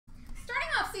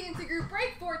into group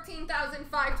break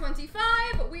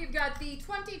 14,525. We've got the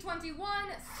 2021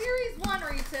 Series 1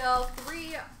 retail,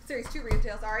 Series 2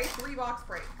 retail, sorry, 3-box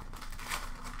break.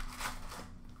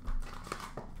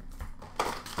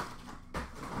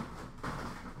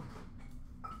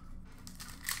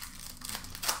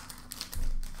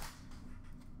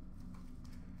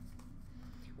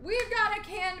 We've got a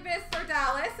canvas for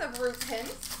Dallas of Root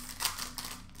Hints.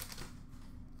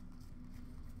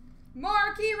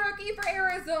 Marquee rookie for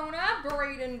Arizona,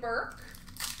 Braden Burke.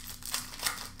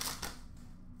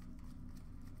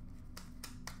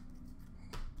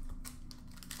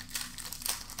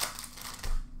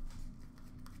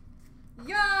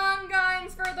 Young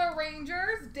Guns for the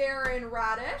Rangers, Darren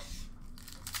Radish.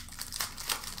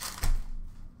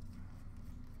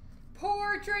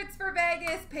 Portraits for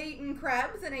Vegas, Peyton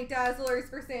Krebs, and a Dazzlers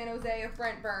for San Jose of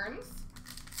Brent Burns.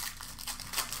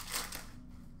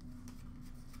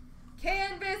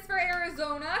 Canvas for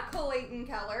Arizona, Clayton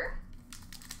Keller.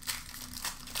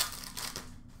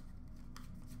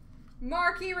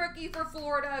 Marquee rookie for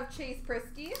Florida of Chase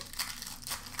Prisky.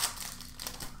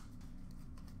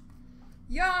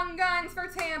 Young Guns for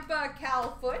Tampa,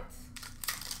 Cal Foote.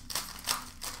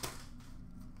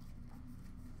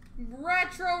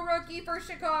 Retro rookie for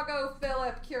Chicago,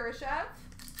 Philip Kurashev.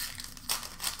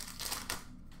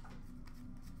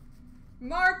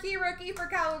 Marquee rookie for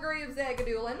Calgary of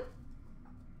Zagadulin.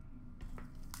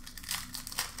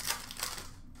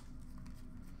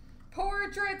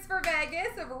 Portraits for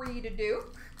Vegas of Reed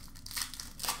Duke.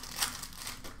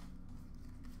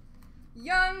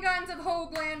 Young Guns of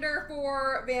Hoaglander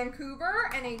for Vancouver,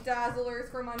 and a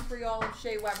Dazzlers for Montreal of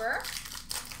Shea Weber.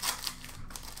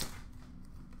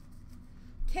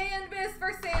 Canvas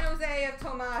for San Jose of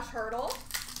Tomas Hertl.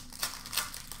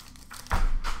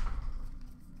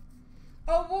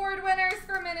 Award winners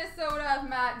for Minnesota of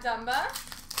Matt Dumba.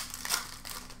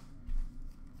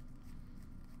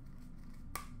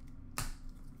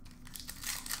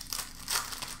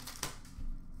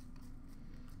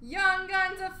 Young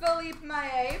Guns of Philippe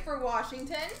Maillet for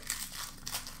Washington.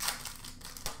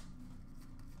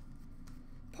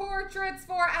 Portraits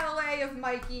for LA of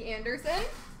Mikey Anderson.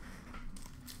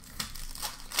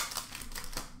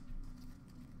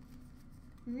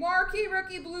 Marquee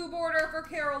rookie blue border for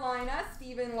Carolina,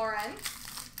 Steven Lorentz.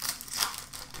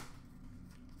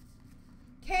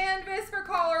 Canvas for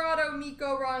Colorado,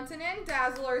 Mikko Rantanen.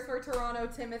 Dazzlers for Toronto,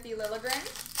 Timothy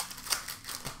Liljegren.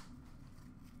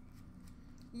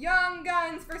 Young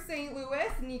Guns for St. Louis,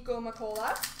 Nico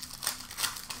Mikkola.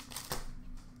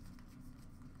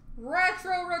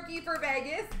 Retro rookie for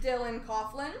Vegas, Dylan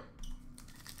Coughlin.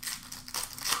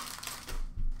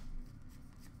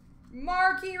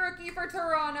 Marquee rookie for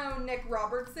Toronto, Nick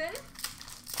Robertson.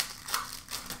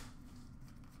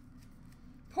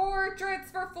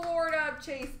 Portraits for Florida of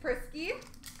Chase Prisky.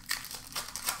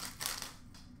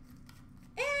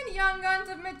 And Young Guns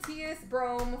of Matthias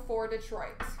Brome for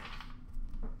Detroit.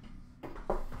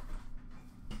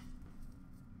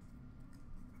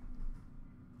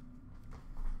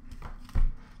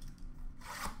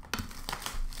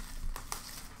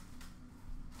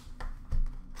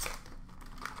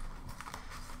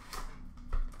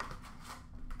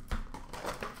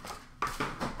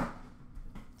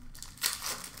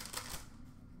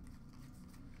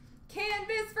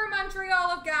 Canvas for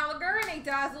Montreal of Gallagher, and a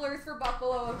Dazzlers for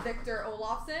Buffalo of Victor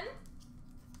Olofsson.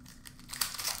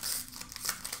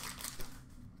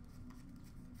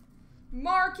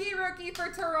 Marquee rookie for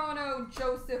Toronto,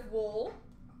 Joseph Woll.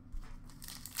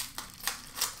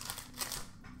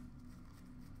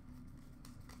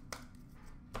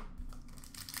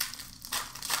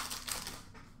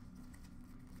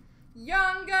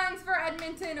 Young Guns for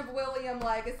Edmonton of William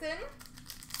Lagesson.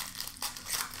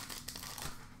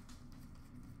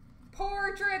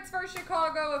 Portraits for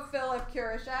Chicago of Philip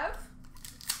Kurashev.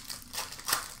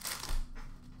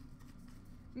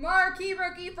 Marquee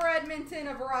rookie for Edmonton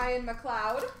of Ryan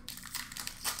McLeod.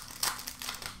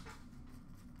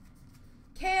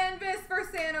 Canvas for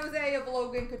San Jose of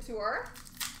Logan Couture.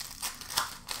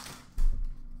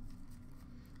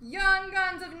 Young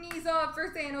Guns of Nizov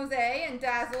for San Jose, and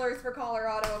Dazzlers for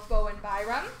Colorado of Bowen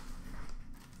Byram.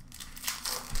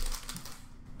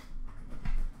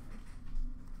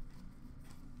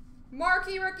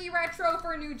 Marquee rookie retro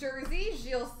for New Jersey,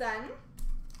 Gilles Sen.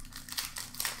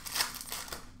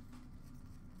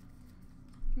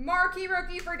 Marquee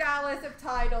rookie for Dallas of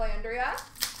Ty Dellandrea.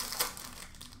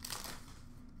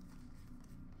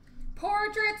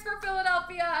 Portraits for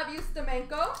Philadelphia of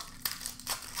Ustamenko.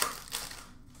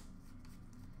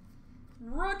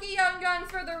 Rookie Young Guns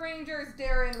for the Rangers,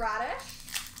 Darren Radish.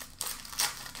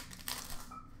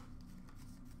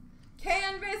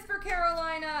 Canvas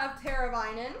Carolina of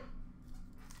Teravainen.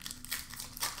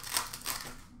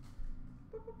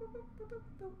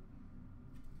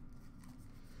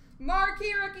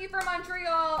 Marquee rookie for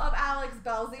Montreal of Alex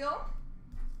Belzile.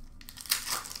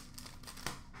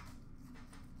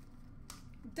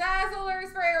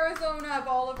 Dazzlers for Arizona of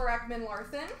Oliver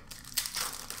Ekman-Larsson.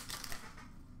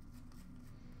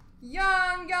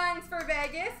 Young Guns for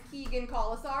Vegas, Keegan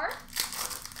Colasar.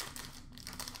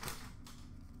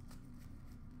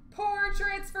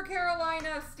 Portraits for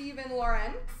Carolina of Steven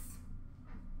Lorentz.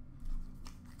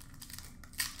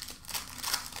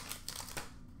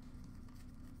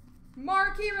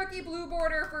 Marquee rookie blue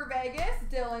border for Vegas,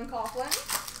 Dylan Coughlin.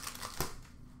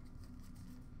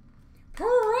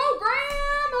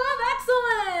 Program of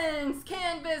Excellence!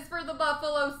 Canvas for the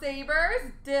Buffalo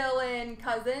Sabres, Dylan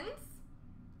Cousins.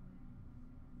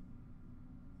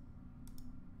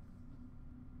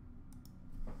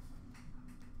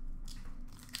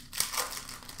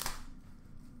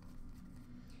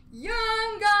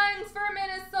 Young Guns for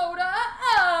Minnesota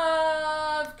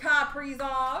of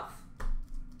Kaprizov.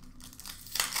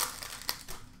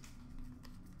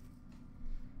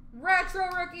 Retro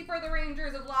rookie for the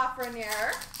Rangers of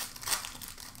Lafreniere.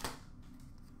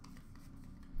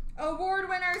 Award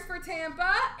winners for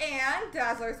Tampa and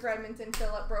Dazzlers for Edmonton,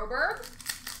 Philip Broberg.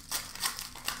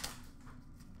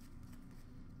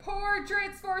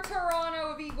 Portraits for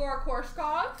Toronto of Igor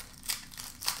Korshkov.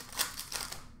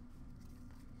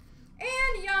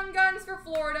 And Young Guns for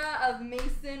Florida of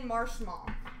Mason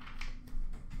Marchment.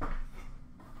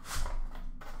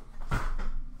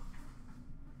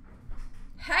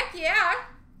 Heck yeah!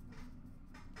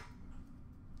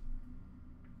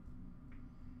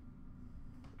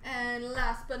 And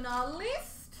last but not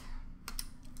least,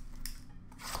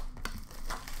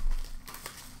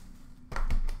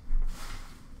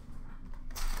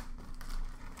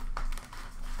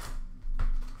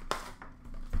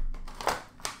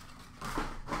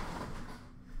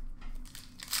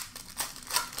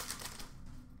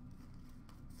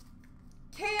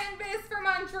 canvas for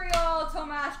Montreal,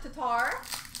 Tomas Tatar.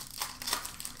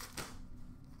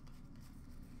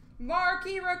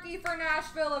 Marquee rookie for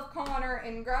Nashville of Connor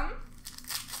Ingram.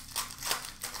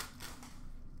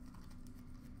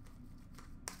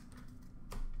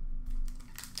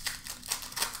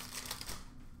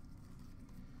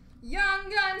 Young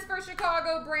Guns for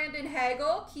Chicago, Brandon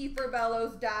Hagel. Kiefer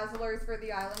Bellows Dazzlers for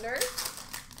the Islanders.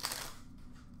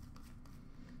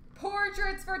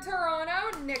 Portraits for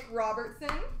Toronto, Nick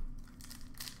Robertson.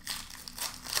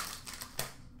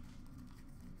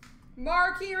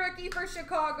 Marquee rookie for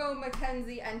Chicago,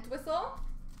 Mackenzie Entwistle.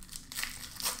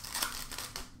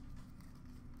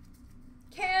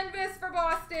 Canvas for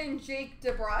Boston, Jake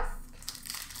DeBrusk.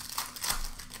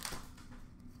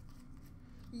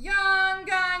 Young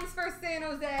Guns for San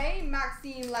Jose,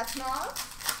 Maxime Letnov.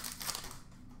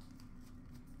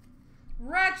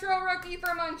 Retro rookie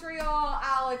for Montreal,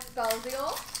 Alex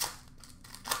Belzile.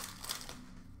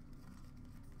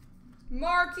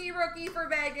 Marquee rookie for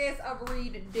Vegas of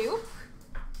Reed Duke.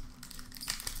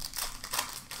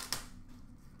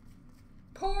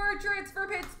 Portraits for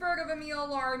Pittsburgh of Emil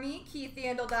Larmy, Keith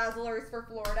Yandel Dazzlers for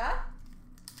Florida.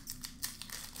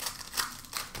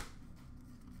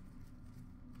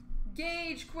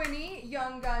 Gage Quinney,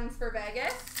 Young Guns for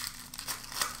Vegas.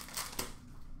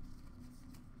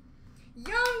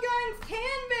 Young Guns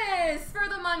canvas for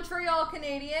the Montreal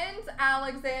Canadiens,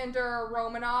 Alexander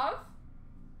Romanov.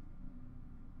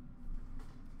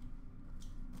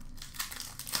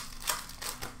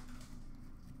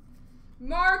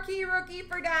 Marquee rookie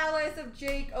for Dallas of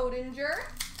Jake Odinger.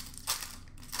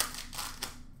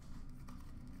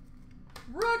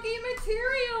 Rookie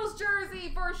materials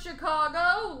jersey for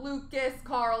Chicago, Lucas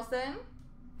Carlson.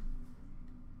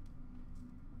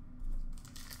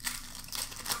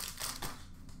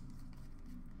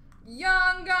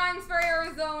 Young Guns for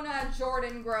Arizona,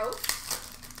 Jordan Gross.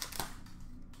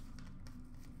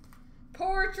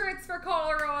 Portraits for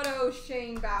Colorado,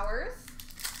 Shane Bowers.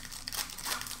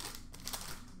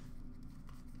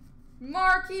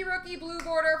 Marquee rookie blue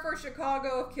border for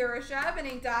Chicago of Kurashev and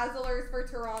a Dazzlers for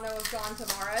Toronto of John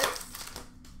Tavares.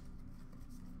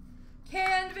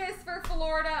 Canvas for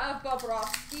Florida of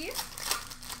Bobrovsky.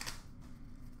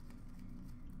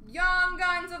 Young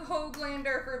Guns of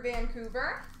Höglander for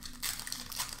Vancouver.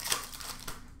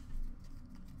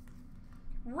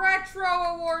 Retro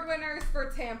award winners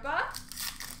for Tampa.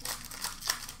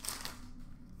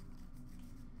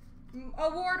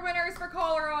 Award winners for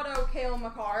Colorado, Cale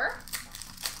Makar.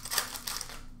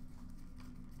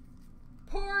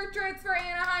 Portraits for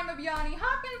Anaheim of Yanni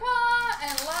Hakanpää.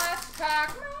 And last pack,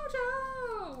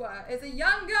 Mojo. is a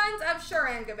Young Guns of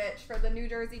Sharangovich for the New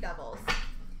Jersey Devils.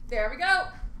 There we go.